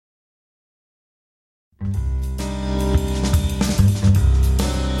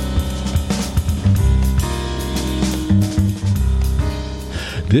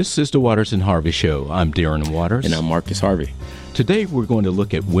This is the Waters and Harvey Show. I'm Darren Waters. And I'm Marcus Harvey. Today we're going to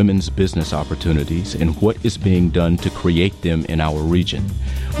look at women's business opportunities and what is being done to create them in our region.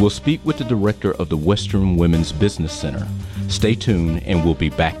 We'll speak with the director of the Western Women's Business Center. Stay tuned and we'll be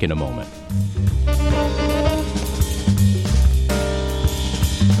back in a moment.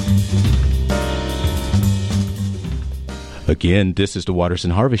 Again, this is the Waters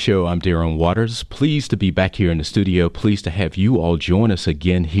and Harvey Show. I'm Darren Waters. Pleased to be back here in the studio. Pleased to have you all join us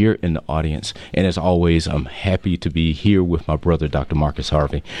again here in the audience. And as always, I'm happy to be here with my brother, Dr. Marcus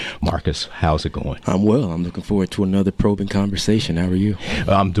Harvey. Marcus, how's it going? I'm well. I'm looking forward to another probing conversation. How are you?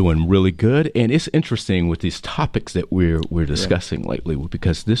 I'm doing really good. And it's interesting with these topics that we're discussing lately,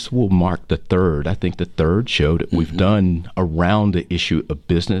 because this will mark the third show that we've done around the issue of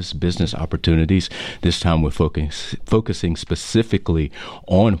business opportunities. This time we're focusing specifically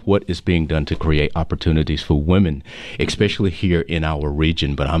on what is being done to create opportunities for women, especially here in our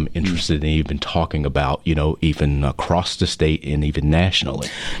region. But I'm interested in even talking about, even across the state and even nationally.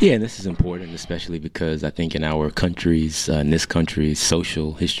 Yeah, and this is important, especially because I think in our country's, in this country's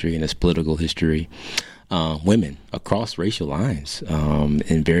social history and its political history, women across racial lines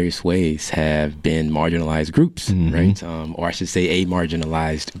in various ways have been marginalized groups, right? Or I should say a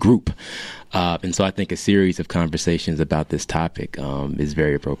marginalized group. And so I think a series of conversations about this topic is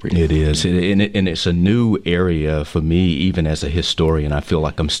very appropriate. It is. And it's a new area for me, even as a historian. I feel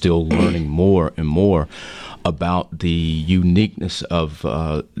like I'm still learning more and more about the uniqueness of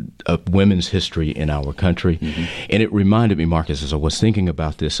women's history in our country. And it reminded me, Marcus, as I was thinking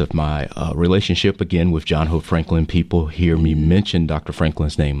about this, of my relationship again with John Hope Franklin. People hear me mention Dr.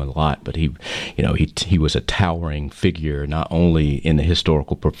 Franklin's name a lot, but he was a towering figure, not only in the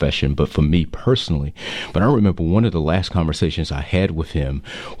historical profession, but for me personally. But I remember one of the last conversations I had with him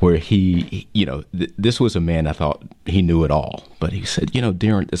where this was a man I thought he knew it all. But he said,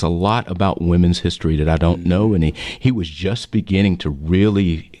 Darren, there's a lot about women's history that I don't know. And he was just beginning to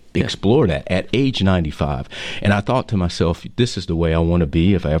really explore that at age 95. And I thought to myself, this is the way I want to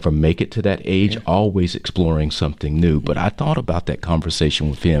be if I ever make it to that age, always exploring something new. But I thought about that conversation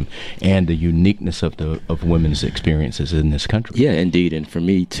with him and the uniqueness of women's experiences in this country. Yeah, indeed. And for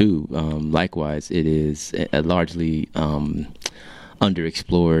me, too, likewise, it is a largely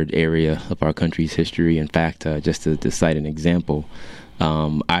underexplored area of our country's history. In fact, just to cite an example,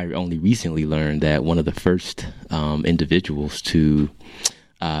 I only recently learned that one of the first individuals to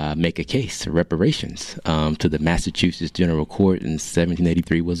make a case for reparations to the Massachusetts General Court in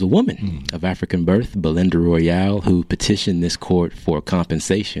 1783 was a woman of African birth, Belinda Royale, who petitioned this court for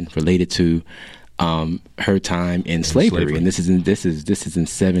compensation related to her time in slavery. And this is in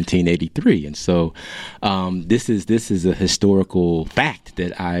 1783. And so this is a historical fact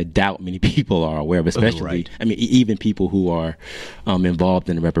that I doubt many people are aware of, especially, even people who are involved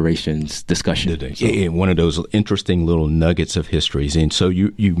in the reparations discussion. One of those interesting little nuggets of histories. And so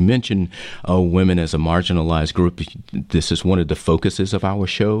you mentioned women as a marginalized group. This is one of the focuses of our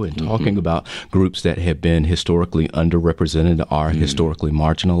show, and talking about groups that have been historically underrepresented, are historically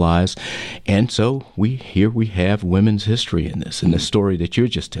marginalized. And so we have women's history in this, and the story that you're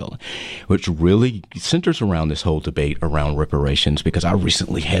just telling, which really centers around this whole debate around reparations. Because I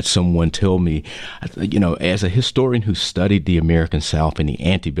recently had someone tell me, as a historian who studied the American South and the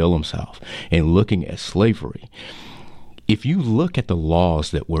antebellum South and looking at slavery, if you look at the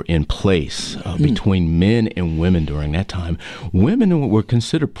laws that were in place between men and women during that time, women were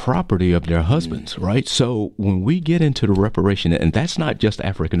considered property of their husbands, right? So when we get into the reparation, and that's not just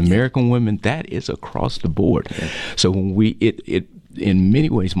African American women, that is across the board. So when it in many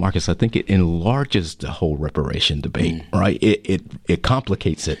ways, Marcus, I think it enlarges the whole reparation debate, right? It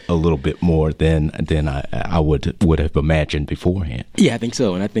complicates it a little bit more than I would have imagined beforehand. Yeah, I think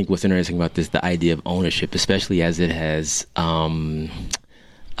so. And I think what's interesting about this, the idea of ownership, especially as it has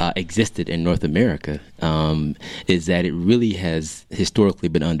existed in North America, is that it really has historically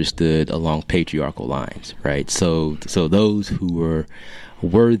been understood along patriarchal lines, right? So those who were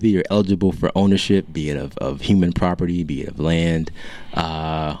worthy or eligible for ownership, be it of human property, be it of land,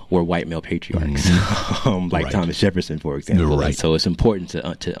 were white male patriarchs, like Thomas Jefferson, for example. Right. And so it's important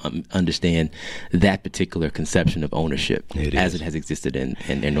to understand that particular conception of ownership as it has existed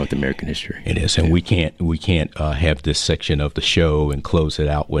in North American history. It is, and we can't have this section of the show and close it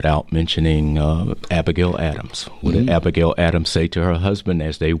out without mentioning Abigail Adams. What did Abigail Adams say to her husband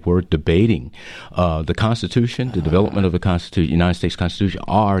as they were debating the Constitution, the development of the United States Constitution?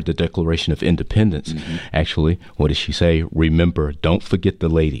 are the Declaration of Independence. Actually, what does she say? Remember, don't forget the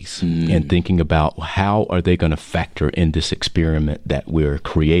ladies. And thinking about how are they going to factor in this experiment that we're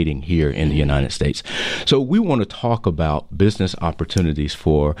creating here in the United States. So we want to talk about business opportunities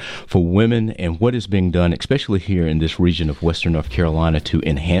for women and what is being done, especially here in this region of Western North Carolina, to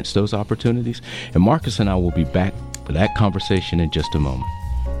enhance those opportunities. And Marcus and I will be back for that conversation in just a moment.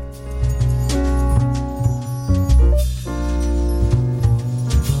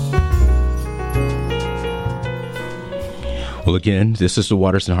 Well, again, this is the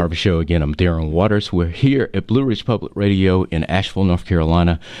Waters and Harvey Show. Again, I'm Darren Waters. We're here at Blue Ridge Public Radio in Asheville, North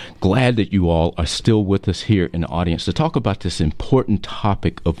Carolina. Glad that you all are still with us here in the audience to talk about this important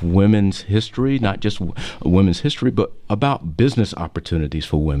topic of women's history, not just women's history, but about business opportunities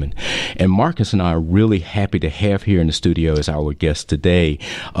for women. And Marcus and I are really happy to have here in the studio as our guest today,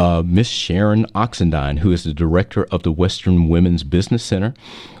 Miss Sharon Oxendine, who is the director of the Western Women's Business Center.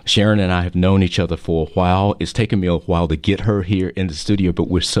 Sharon and I have known each other for a while. It's taken me a while to get her here in the studio, but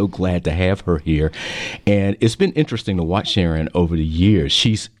we're so glad to have her here. And it's been interesting to watch Sharon over the years.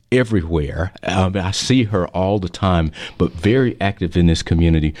 She's everywhere. I see her all the time, but very active in this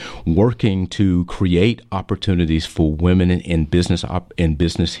community, working to create opportunities for women in business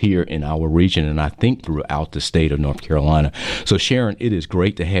here in our region, and I think throughout the state of North Carolina. So, Sharon, it is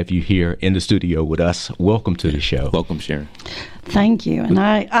great to have you here in the studio with us. Welcome to the show. Welcome, Sharon. Thank you. And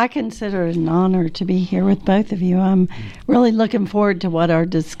I consider it an honor to be here with both of you. I'm really looking forward to what our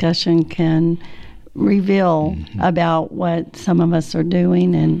discussion can reveal about what some of us are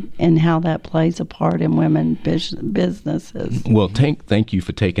doing and how that plays a part in women businesses. Well, thank you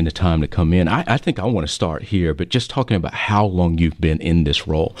for taking the time to come in. I think I want to start here, but just talking about how long you've been in this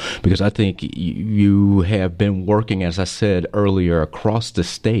role, because I think you have been working, as I said earlier, across the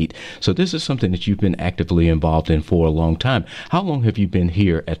state. So this is something that you've been actively involved in for a long time. How long have you been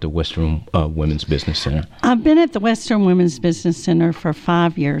here at the Western Women's Business Center? I've been at the Western Women's Business Center for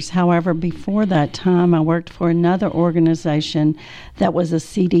 5 years. However, before that time, I worked for another organization that was a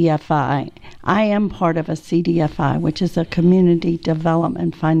CDFI. I am part of a CDFI, which is a Community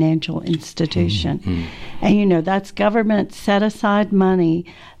Development Financial Institution. And, that's government set-aside money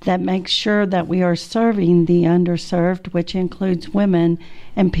that makes sure that we are serving the underserved, which includes women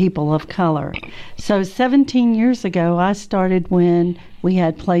and people of color. So 17 years ago, I started when we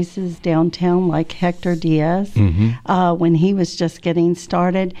had places downtown like Hector Diaz, when he was just getting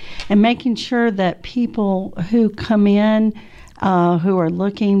started, and making sure that people who come in who are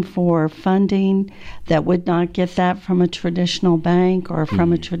looking for funding that would not get that from a traditional bank or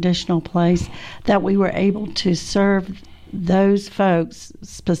from a traditional place, that we were able to serve those folks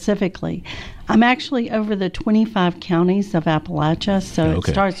specifically. I'm actually over the 25 counties of Appalachia, so It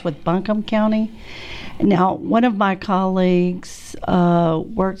starts with Buncombe County. Now, one of my colleagues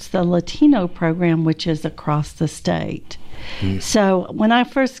works the Latino program, which is across the state. So when I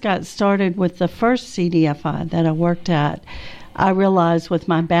first got started with the first CDFI that I worked at, I realized with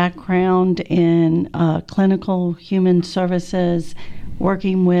my background in clinical human services,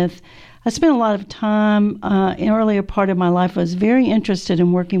 working with I spent a lot of time in the earlier part of my life. I was very interested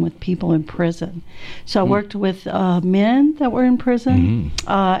in working with people in prison. So I worked with men that were in prison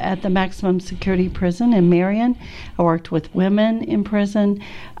at the maximum security prison in Marion. I worked with women in prison.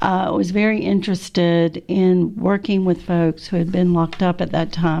 I was very interested in working with folks who had been locked up at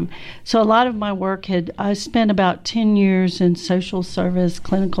that time. So a lot of my work I spent about 10 years in social service,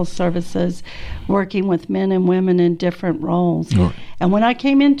 clinical services, working with men and women in different roles. Right. And when I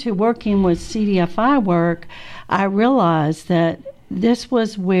came into working with CDFI work, I realized that this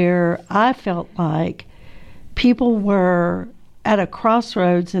was where I felt like people were at a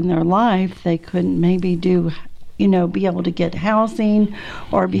crossroads in their life. They couldn't maybe be able to get housing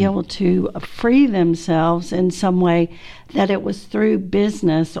or be able to free themselves in some way, that it was through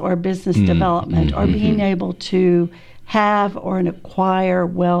business or business development or being able to have or acquire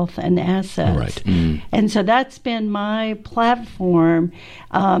wealth and assets. Right. And so that's been my platform.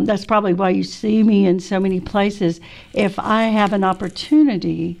 That's probably why you see me in so many places. If I have an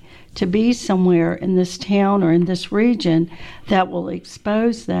opportunity to be somewhere in this town or in this region that will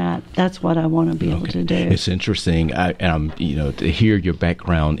expose that, that's what I want to be able to do. It's interesting, to hear your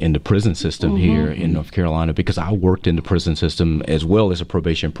background in the prison system here in North Carolina, because I worked in the prison system as well as a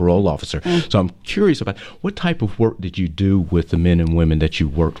probation parole officer. So I'm curious about what type of work did you do with the men and women that you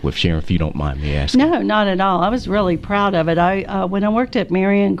worked with, Sharon, if you don't mind me asking? No, not at all. I was really proud of it. When I worked at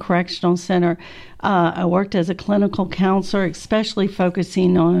Marion Correctional Center, I worked as a clinical counselor, especially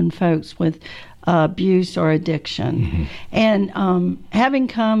focusing on folks with abuse or addiction. And having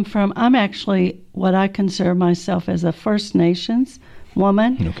come from, I'm actually what I consider myself as a First Nations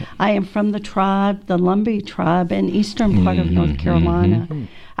woman. Okay. I am from the tribe, the Lumbee tribe, in eastern part of North Carolina.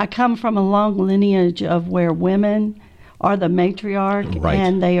 I come from a long lineage of where women are the matriarch, Right.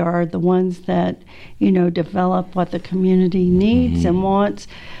 and they are the ones that, develop what the community needs and wants.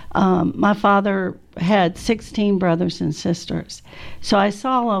 My father had 16 brothers and sisters. So I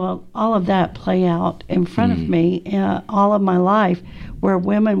saw all of that play out in front of me all of my life, where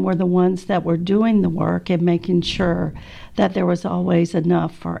women were the ones that were doing the work and making sure that there was always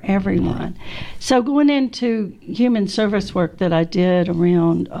enough for everyone. So going into human service work that I did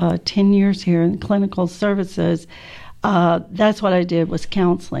around 10 years here in clinical services, that's what I did, was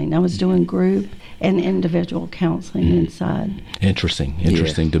counseling. I was doing group and individual counseling inside.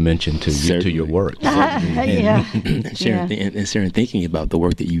 Interesting dimension to your work. Yeah. Sharon, thinking about the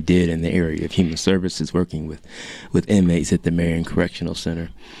work that you did in the area of human services, working with inmates at the Marion Correctional Center,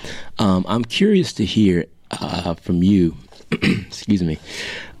 I'm curious to hear from you, excuse me,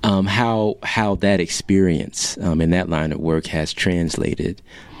 how that experience in that line of work has translated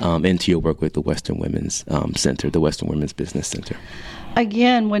into your work with the Western Women's Center, the Western Women's Business Center.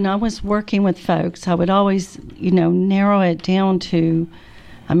 Again, when I was working with folks, I would always, narrow it down to,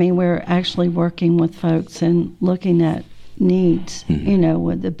 we're actually working with folks and looking at needs,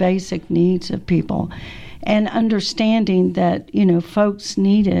 with the basic needs of people, and understanding that, folks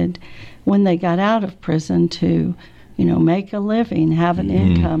needed, when they got out of prison, to make a living, have an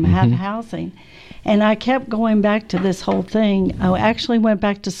income, have housing. And I kept going back to this whole thing. I actually went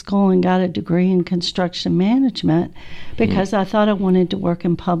back to school and got a degree in construction management because I thought I wanted to work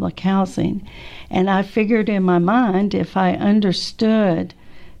in public housing. And I figured in my mind, if I understood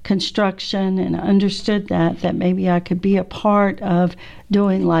construction and understood that maybe I could be a part of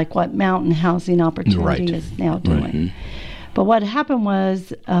doing like what Mountain Housing Opportunity is now doing. But what happened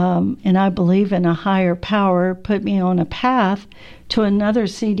was, and I believe in a higher power, put me on a path to another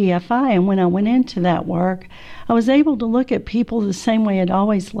CDFI. And when I went into that work, I was able to look at people the same way I'd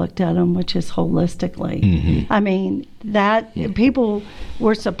always looked at them, which is holistically. People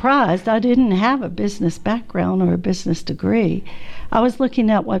were surprised. I didn't have a business background or a business degree. I was looking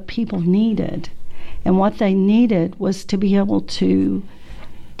at what people needed. And what they needed was to be able to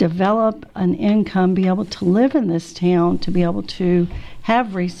develop an income, be able to live in this town, to be able to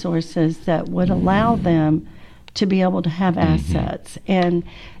have resources that would allow them to be able to have assets. And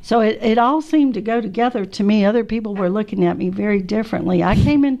so it all seemed to go together to me. Other people were looking at me very differently. I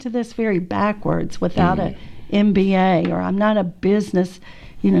came into this very backwards without an MBA, or I'm not a business,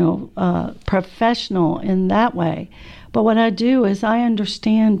 professional in that way. But what I do is I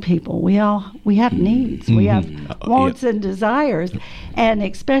understand people. We have needs. We have wants and desires. And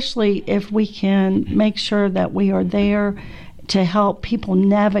especially if we can make sure that we are there to help people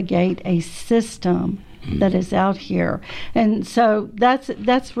navigate a system that is out here. And so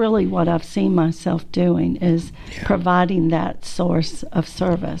that's really what I've seen myself doing, is providing that source of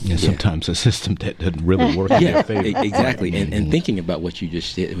service. Yeah, sometimes a system that doesn't really work in their favor. Exactly. And thinking about what you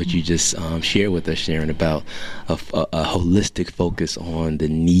just shared with us, Sharon, about a holistic focus on the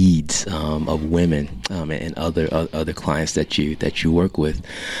needs of women and other clients that you work with,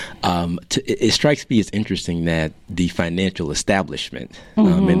 it strikes me as interesting that the financial establishment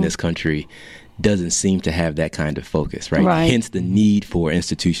in this country doesn't seem to have that kind of focus, right? Hence the need for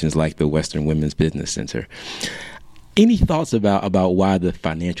institutions like the Western Women's Business Center. Any thoughts about why the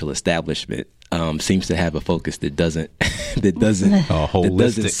financial establishment seems to have a focus that doesn't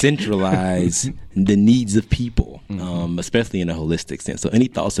centralize the needs of people, especially in a holistic sense? So any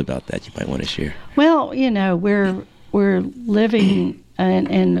thoughts about that you might want to share? Well, we're living,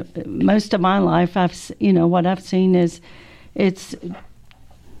 and most of my life, what I've seen is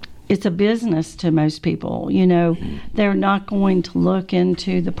it's a business to most people. They're not going to look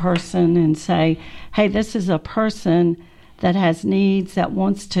into the person and say, hey, this is a person that has needs, that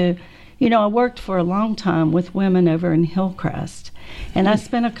wants to, I worked for a long time with women over in Hillcrest, and I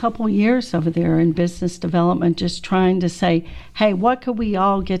spent a couple years over there in business development just trying to say, hey, what could we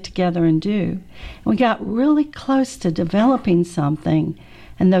all get together and do? And we got really close to developing something,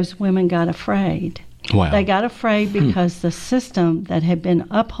 and those women got afraid. Wow. They got afraid because the system that had been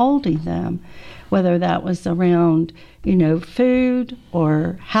upholding them, whether that was around, food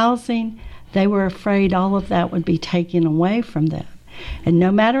or housing, they were afraid all of that would be taken away from them. And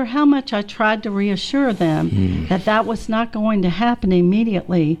no matter how much I tried to reassure them that was not going to happen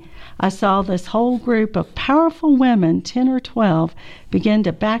immediately, I saw this whole group of powerful women, 10 or 12, begin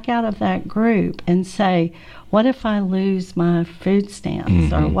to back out of that group and say, what if I lose my food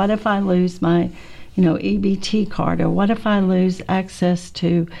stamps? Or what if I lose my EBT card, or what if I lose access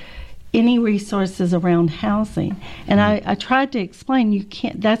to, any resources around housing. And I tried to explain,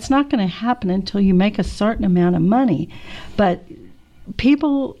 that's not going to happen until you make a certain amount of money. But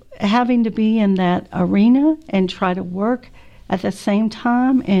people having to be in that arena and try to work at the same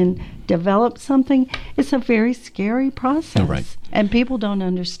time and develop something, it's a very scary process. Right. And people don't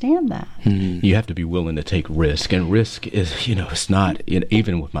understand that. You have to be willing to take risk. And risk is, it's not,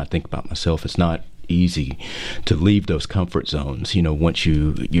 even with think about myself, it's not easy to leave those comfort zones, once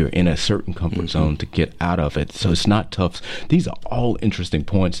you're in a certain comfort zone, to get out of it. So it's not tough. These are all interesting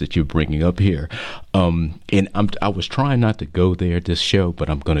points that you're bringing up here. And I was trying not to go there this show, but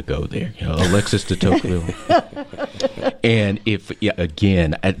I'm going to go there. Alexis de Tocqueville. And I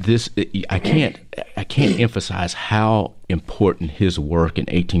can't emphasize how important his work in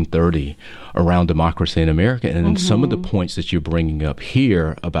 1830 around democracy in America, and some of the points that you're bringing up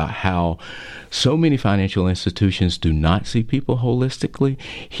here about how so many financial institutions do not see people holistically.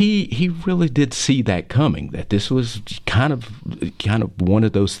 He really did see that coming, that this was kind of one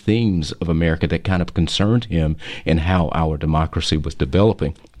of those themes of America that kind of concerned him and how our democracy was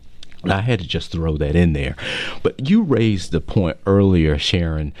developing. I had to just throw that in there. But you raised the point earlier,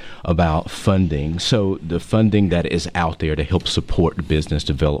 Sharon, about funding. So the funding that is out there to help support business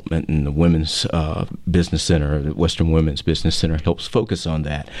development, and the Women's Business Center, the Western Women's Business Center, helps focus on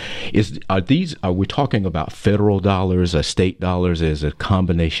that. Are we talking about federal dollars, state dollars, as a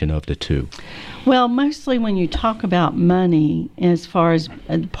combination of the two? Well, mostly when you talk about money, as far as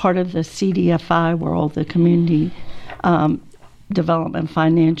part of the CDFI world, the community development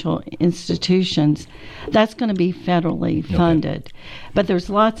financial institutions, that's going to be federally funded. Okay. But there's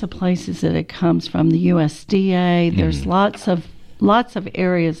lots of places that it comes from. The USDA, there's lots of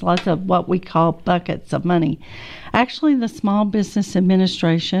areas, lots of what we call buckets of money. Actually, the Small Business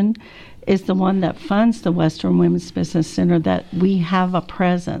Administration is the one that funds the Western Women's Business Center, that we have a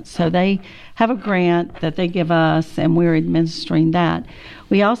presence. So they have a grant that they give us, and we're administering that.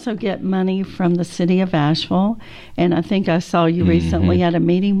 We also get money from the city of Asheville, and I think I saw you recently at a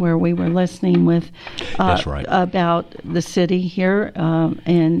meeting where we were listening with That's right. about the city here,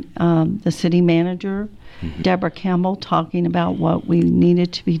 and the city manager, Deborah Campbell, talking about what we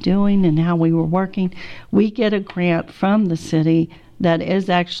needed to be doing and how we were working. We get a grant from the city that is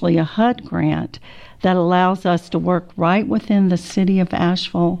actually a HUD grant that allows us to work right within the city of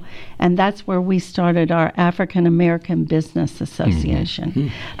Asheville, and that's where we started our African American Business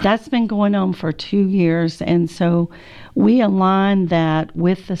Association. That's been going on for 2 years, and so we align that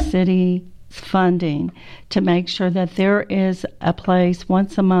with the city's funding to make sure that there is a place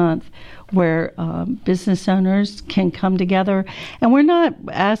once a month where business owners can come together. And we're not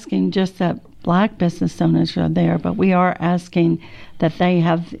asking just that Black business owners are there, but we are asking that they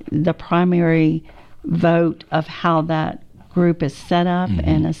have the primary vote of how that group is set up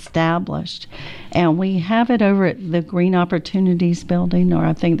and established. And we have it over at the Green Opportunities Building, or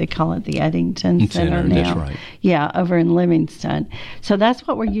I think they call it the Eddington Center now. That's right. Yeah, over in Livingston. So that's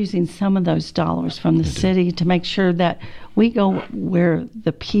what we're using some of those dollars from the city to make sure that we go where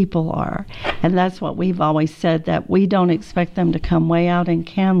the people are. And that's what we've always said, that we don't expect them to come way out in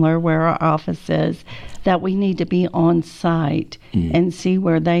Candler, where our office is, that we need to be on site and see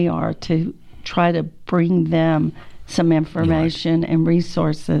where they are to try to bring them some information and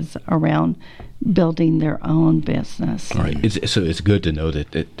resources around building their own business. All right. So it's good to know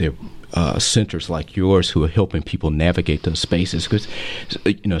that there are centers like yours who are helping people navigate those spaces, because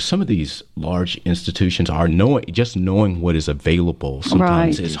some of these large institutions are knowing what is available.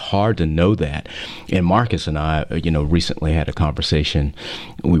 Sometimes it's hard to know that. And Marcus and I, recently had a conversation.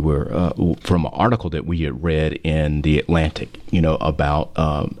 We were from an article that we had read in the Atlantic, about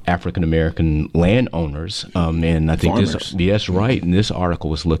African American landowners, and I think Farmers. Yes, right. And this article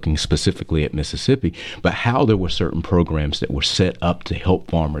was looking specifically at Mississippi, but how there were certain programs that were set up to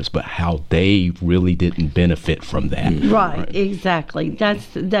help farmers, but how they really didn't benefit from that. Right, exactly. That's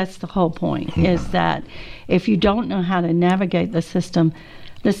the whole point, is that if you don't know how to navigate the system,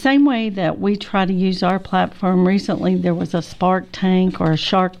 the same way that we try to use our platform. Recently there was a Spark Tank or a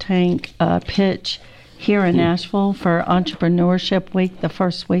Shark Tank pitch here in Asheville for Entrepreneurship Week, the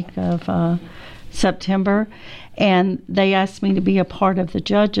first week of September. And they asked me to be a part of the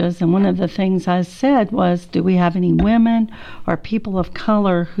judges. And one of the things I said was, do we have any women or people of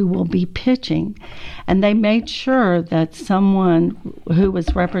color who will be pitching? And they made sure that someone who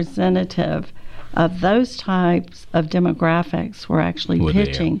was representative of those types of demographics were actually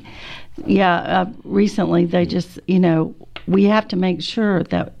pitching. Recently they just, we have to make sure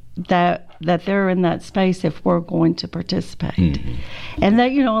that they're in that space if we're going to participate. And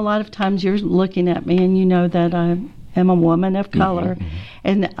that, a lot of times you're looking at me and you know that I'm am a woman of color,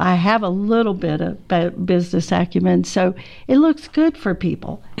 and I have a little bit of business acumen, so it looks good for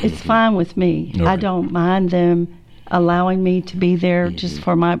people. It's fine with me. Okay. I don't mind them allowing me to be there just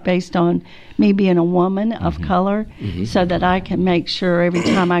for based on me being a woman of color, so that I can make sure every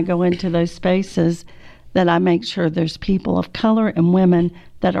time I go into those spaces that I make sure there's people of color and women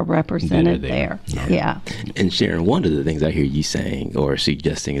that are represented there. Yeah. And Sharon, one of the things I hear you saying or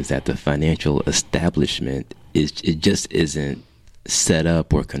suggesting is that the financial establishment just isn't set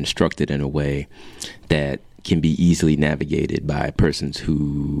up or constructed in a way that can be easily navigated by persons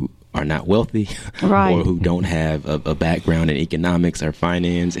who are not wealthy, right, or who don't have a background in economics or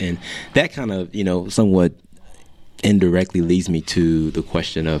finance. And that kind of, somewhat indirectly leads me to the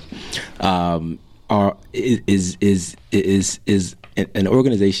question of, is an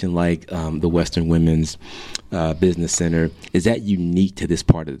organization like the Western Women's Business Center, is that unique to this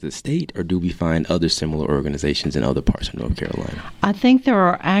part of the state, or do we find other similar organizations in other parts of North Carolina? I think there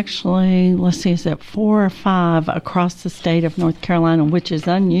are actually, is it 4 or 5 across the state of North Carolina, which is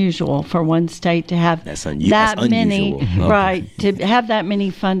unusual for one state to have that's many, unusual. Right, to have that many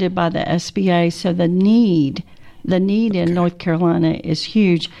funded by the SBA. So the need in North Carolina is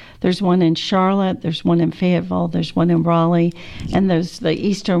huge. There's one in Charlotte, there's one in Fayetteville, there's one in Raleigh, and there's the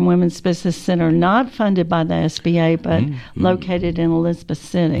Eastern Women's Business Center, not funded by the SBA, but located in Elizabeth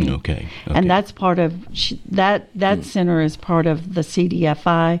City. Okay. And that's part of that center is part of the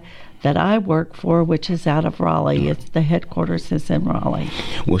CDFI that I work for, which is out of Raleigh. It's the headquarters is in Raleigh.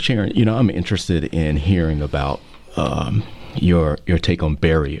 Well, Sharon, I'm interested in hearing about your take on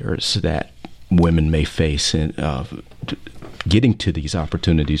barriers that women may face in getting to these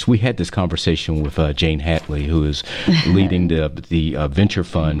opportunities. We had this conversation with Jane Hatley, who is leading the venture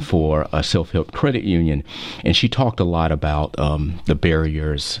fund for a self-help credit union, and she talked a lot about the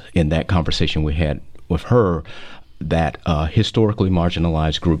barriers in that conversation we had with her that historically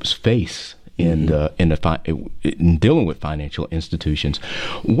marginalized groups face in dealing with financial institutions.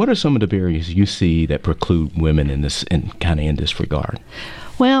 What are some of the barriers you see that preclude women in this regard?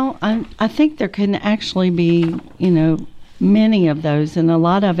 Well, I think there can actually be, many of those, and a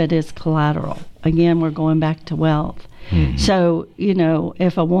lot of it is collateral. Again, we're going back to wealth. So,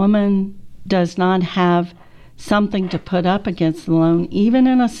 if a woman does not have something to put up against the loan, even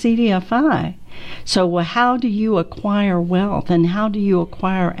in a CDFI, so how do you acquire wealth and how do you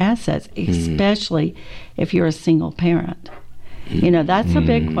acquire assets, especially if you're a single parent? That's a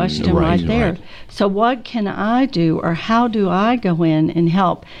big question right there. Right. So what can I do, or how do I go in and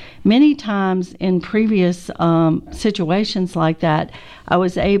help? Many times in previous situations like that, I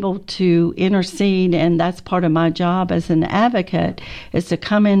was able to intercede, and that's part of my job as an advocate, is to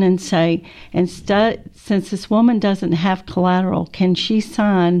come in and say, since this woman doesn't have collateral, can she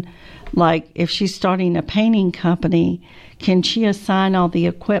sign, like if she's starting a painting company, can she assign all the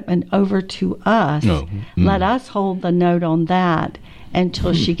equipment over to us? No. Let us hold the note on that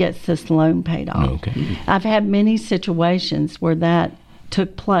until she gets this loan paid off. Okay. I've had many situations where that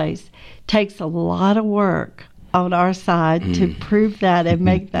took place. Takes a lot of work on our side to prove that and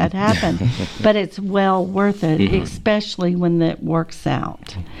make that happen, but it's well worth it, especially when it works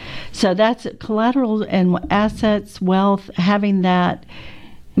out. So that's collateral and assets, wealth, having that.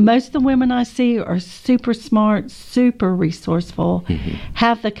 Most of the women I see are super smart, super resourceful,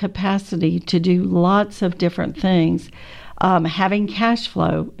 have the capacity to do lots of different things. Having cash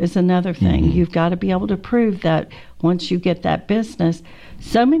flow is another thing. You've got to be able to prove that once you get that business.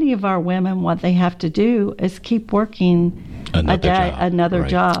 So many of our women, what they have to do is keep working another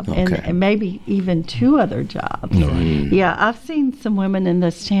job, and maybe even 2 other jobs. Yeah, I've seen some women in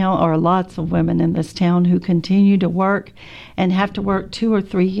this town, or lots of women in this town, who continue to work and have to work 2 or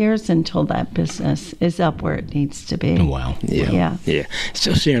 3 years until that business is up where it needs to be. Wow. Yeah.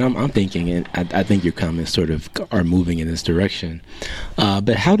 So Sharon, I'm thinking, and I think your comments sort of are moving in this direction,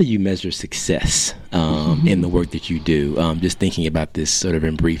 but how do you measure success in the work that you do? Just thinking about this sort of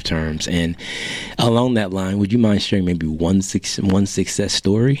in brief terms, and along that line, would you mind sharing maybe one success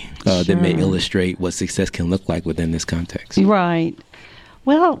story that may illustrate what success can look like within this context? Right.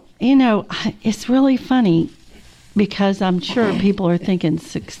 Well, it's really funny, because I'm sure people are thinking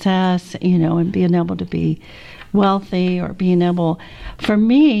success, and being able to be wealthy, or being able, for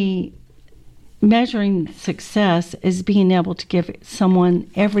me, measuring success is being able to give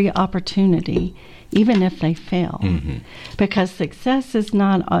someone every opportunity, even if they fail. Because success is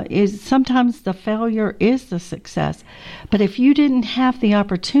not, sometimes the failure is the success. But if you didn't have the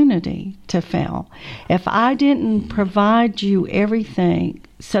opportunity to fail, if I didn't provide you everything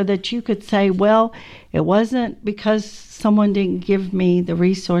so that you could say, well, it wasn't because someone didn't give me the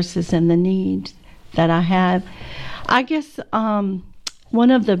resources and the needs that I had, I guess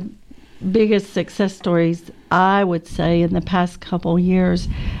one of the biggest success stories, I would say, in the past couple years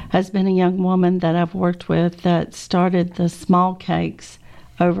has been a young woman that I've worked with that started the small cakes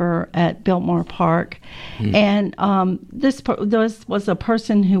over at Biltmore Park. And this was a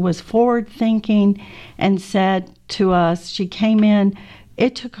person who was forward thinking and said to us, she came in,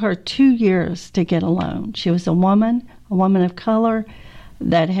 it took her 2 years to get a loan. She was a woman of color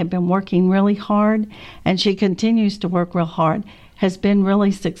that had been working really hard, and she continues to work real hard, has been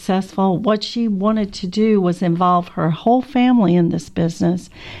really successful. What she wanted to do was involve her whole family in this business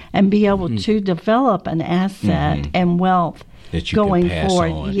and be able to develop an asset and wealth that you going can pass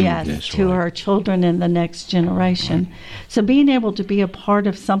forward, on. yes, to her children and the next generation. So being able to be a part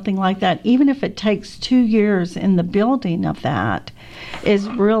of something like that, even if it takes 2 years in the building of that, is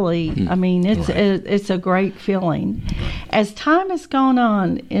really, I mean, it's a great feeling. As time has gone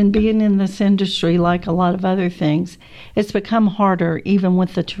on in being in this industry, like a lot of other things, it's become harder, even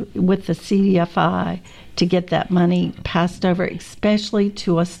with the CDFI, to get that money passed over, especially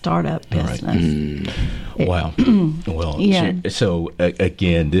to a startup business. Wow. Well, Yeah. so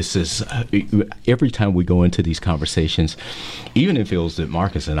again, this is every time we go into these conversations, even in fields that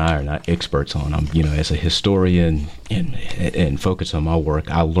Marcus and I are not experts on, I'm, as a historian and focus on my work,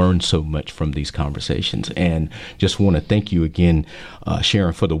 I learn so much from these conversations. And just want to thank you again,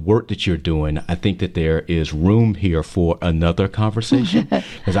 Sharon, for the work that you're doing. I think that there is room here for another conversation,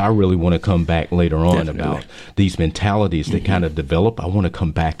 because I really want to come back later on about these mentalities that kind of develop. I want to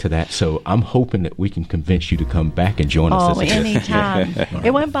come back to that. So I'm hoping that we can convince you to come back and join us. Anytime.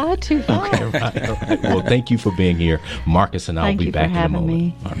 It went by too fast. Okay, right. Well, thank you for being here. Marcus and I'll be back in a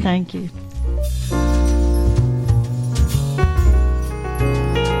moment. Thank you for having me. Thank you.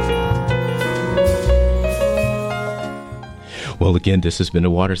 Well, again, this has been the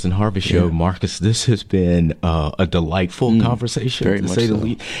Waters and Harvey Show. Yeah. Marcus, this has been a delightful conversation, very to much say so. the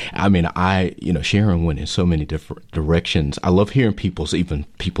least. I mean, Sharon went in so many different directions. I love hearing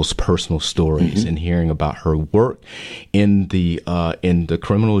people's personal stories and hearing about her work in the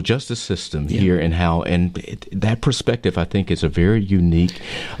criminal justice system here, and how, that perspective, I think, is a very unique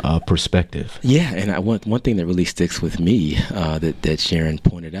perspective. Yeah, and one thing that really sticks with me that Sharon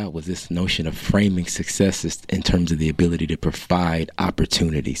pointed out was this notion of framing success in terms of the ability to provide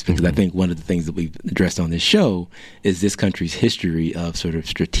opportunities, because I think one of the things that we've addressed on this show is this country's history of sort of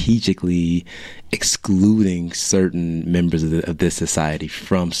strategically excluding certain members of this society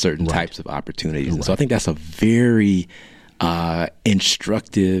from certain types of opportunities. And so I think that's a very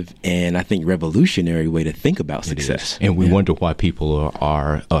instructive and I think revolutionary way to think about success. And we wonder why people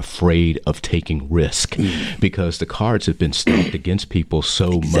are afraid of taking risk, because the cards have been stacked against people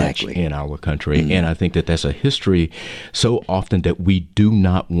so much in our country. And I think that that's a history so often that we do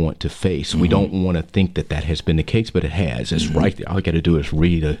not want to face. We don't want to think that has been the case, but it has. It's right there. All you got to do is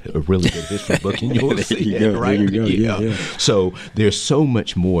read a really good history book and you'll see it, right? Yeah. So there's so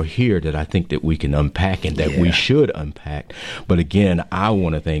much more here that I think that we can unpack and that we should unpack. But again, I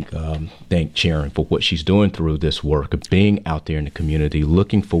want to thank Sharon for what she's doing through this work of being out there in the community,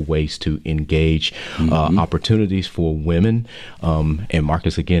 looking for ways to engage opportunities for women. And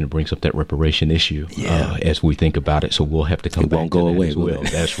Marcus, again, brings up that reparation issue as we think about it. So we'll have to come back to that as well.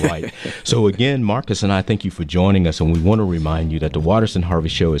 That's right. So again, Marcus and I thank you for joining us. And we want to remind you that the Waters and Harvey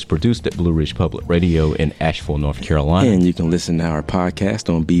Show is produced at Blue Ridge Public Radio in Asheville, North Carolina. And you can listen to our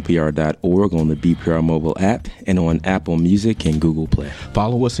podcast on bpr.org, on the BPR mobile app, and on Apple Music and Google Play.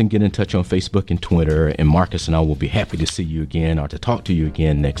 Follow us and get in touch on Facebook and Twitter. And Marcus and I will be happy to see you again or to talk to you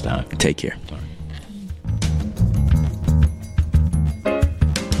again next time. Take care. All right.